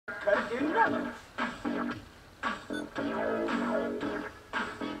Is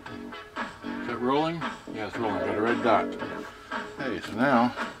it rolling? Yeah, it's rolling. Got a red dot. Hey, so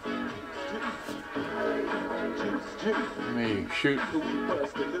now let me shoot.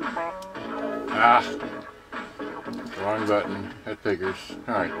 Ah, wrong button. That figures.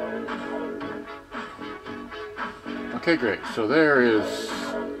 All right. Okay, great. So there is.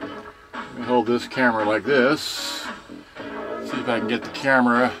 Let me hold this camera like this. See if I can get the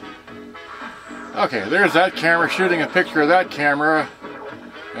camera. Okay, there's that camera shooting a picture of that camera.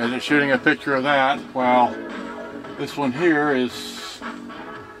 As it's shooting a picture of that. Well, this one here is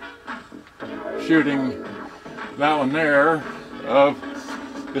shooting that one there of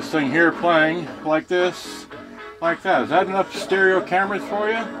this thing here playing like this, like that. Is that enough stereo cameras for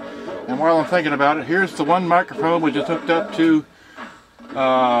you? And while I'm thinking about it, here's the one microphone which is hooked up to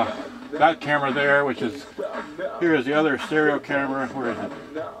that camera there, which is, here is the other stereo camera. Where is it?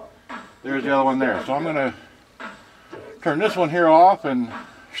 There's the other one there. So I'm going to turn this one here off and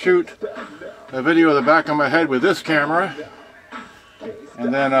shoot a video of the back of my head with this camera.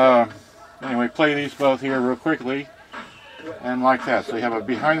 And then, anyway, play these both here real quickly. And like that. So you have a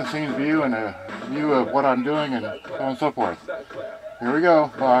behind the scenes view and a view of what I'm doing and so on and so forth. Here we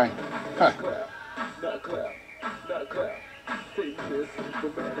go. Bye.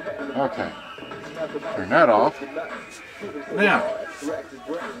 Okay. Turn that off. Now,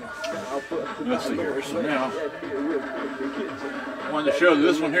 let's see here. So now, I wanted to show that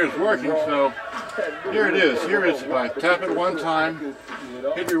this one here is working. So here it is. Here is, if I tap it one time,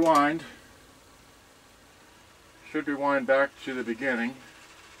 hit rewind. Should rewind back to the beginning.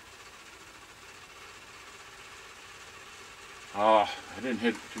 Oh, I didn't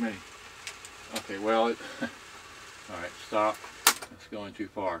hit too many. Okay, well, alright, stop. It's going too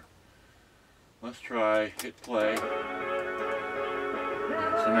far. Let's try hit play.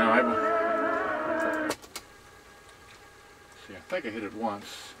 Yeah, so now see, I think I hit it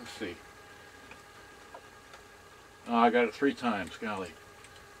once. Let's see. Oh, I got it 3 times, golly.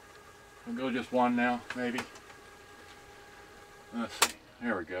 I'll go just one now, maybe. Let's see.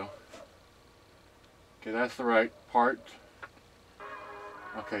 There we go. Okay, that's the right part.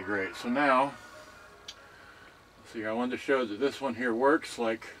 Okay, great. So now, let's see, I wanted to show that this one here works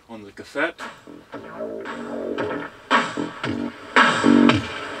like on the cassette.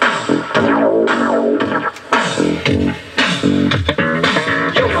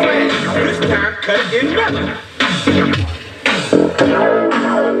 Yo, man, this time cut it in nothing.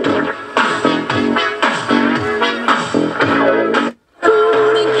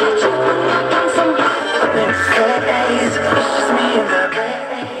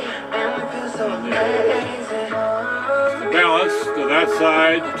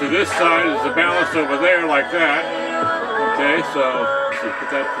 To this side is the balance over there like that. Okay, so let's see, put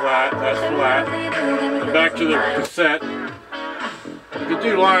that flat, that's flat. And back to the cassette. You could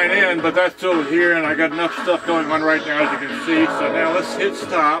do line in, but that's still here, and I got enough stuff going on right now as you can see. So now let's hit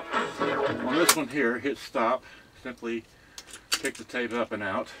stop. On this one here, hit stop. Simply pick the tape up and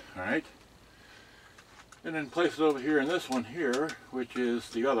out. Alright. And then place it over here in this one here, which is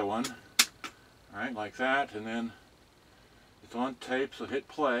the other one. Alright, like that, and then it's on tape, so hit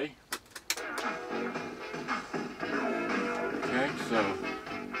play. Okay, so,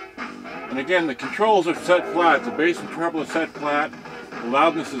 and again, the controls are set flat. The bass and treble is set flat. The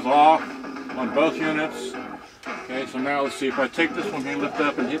loudness is off on both units. Okay, so now let's see if I take this one here, lift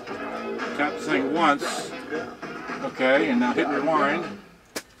up and tap the thing once. Okay, and now hit rewind.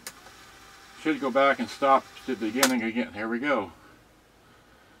 Should go back and stop to the beginning again. Here we go.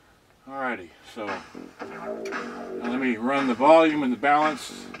 Alrighty, so now let me run the volume and the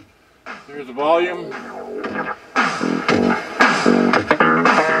balance. Here's the volume.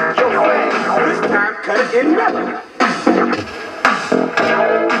 This time cut it in nothing.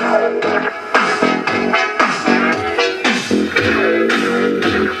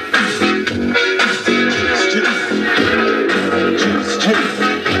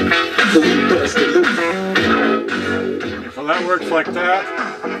 So that works like that.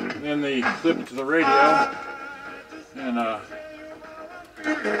 Then they flip it to the radio, and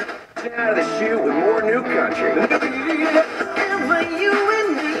Out of the chute with more new country. So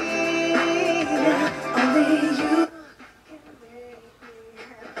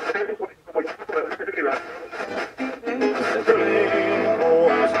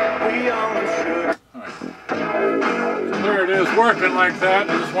there it is, working like that.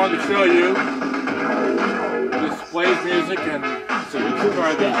 I just wanted to show you. This plays music, and so let's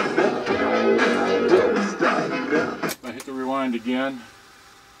try that. If I hit the rewind again,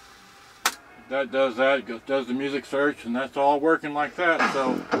 that does that. It does the music search, and that's all working like that.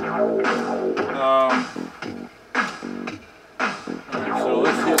 So, alright, so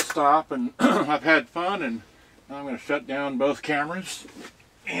let's hit stop, and I've had fun, and now I'm going to shut down both cameras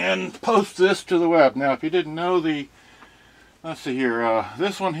and post this to the web. Now, if you didn't know, let's see here,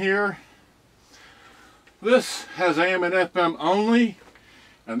 this one here, this has AM and FM only,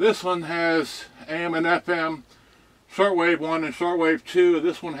 and this one has AM and FM, shortwave 1 and shortwave 2.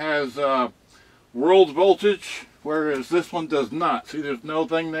 This one has world voltage, whereas this one does not. See, there's no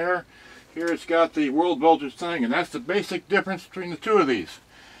thing there. Here it's got the world voltage thing, and that's the basic difference between the two of these.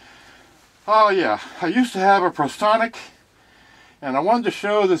 Oh yeah, I used to have a Prosonic, and I wanted to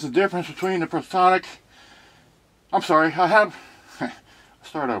show there's a difference between the Prosonic. I'm sorry,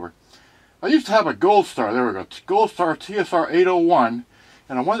 start over. I used to have a Gold Star, there we go, Gold Star TSR 801,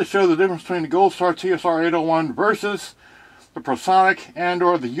 and I wanted to show the difference between the Gold Star TSR 801 versus the Prosonic and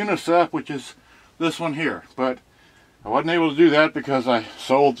or the Unitech, which is this one here. But I wasn't able to do that because I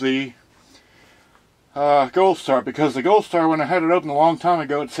sold the Gold Star, because the Gold Star, when I had it open a long time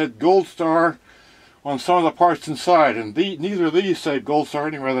ago, it said Gold Star on some of the parts inside, and neither of these say Gold Star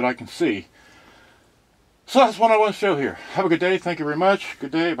anywhere that I can see. So that's what I want to show here. Have a good day. Thank you very much.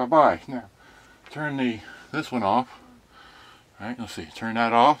 Good day. Bye-bye. Now, turn this one off. All right, let's see. Turn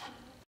that off.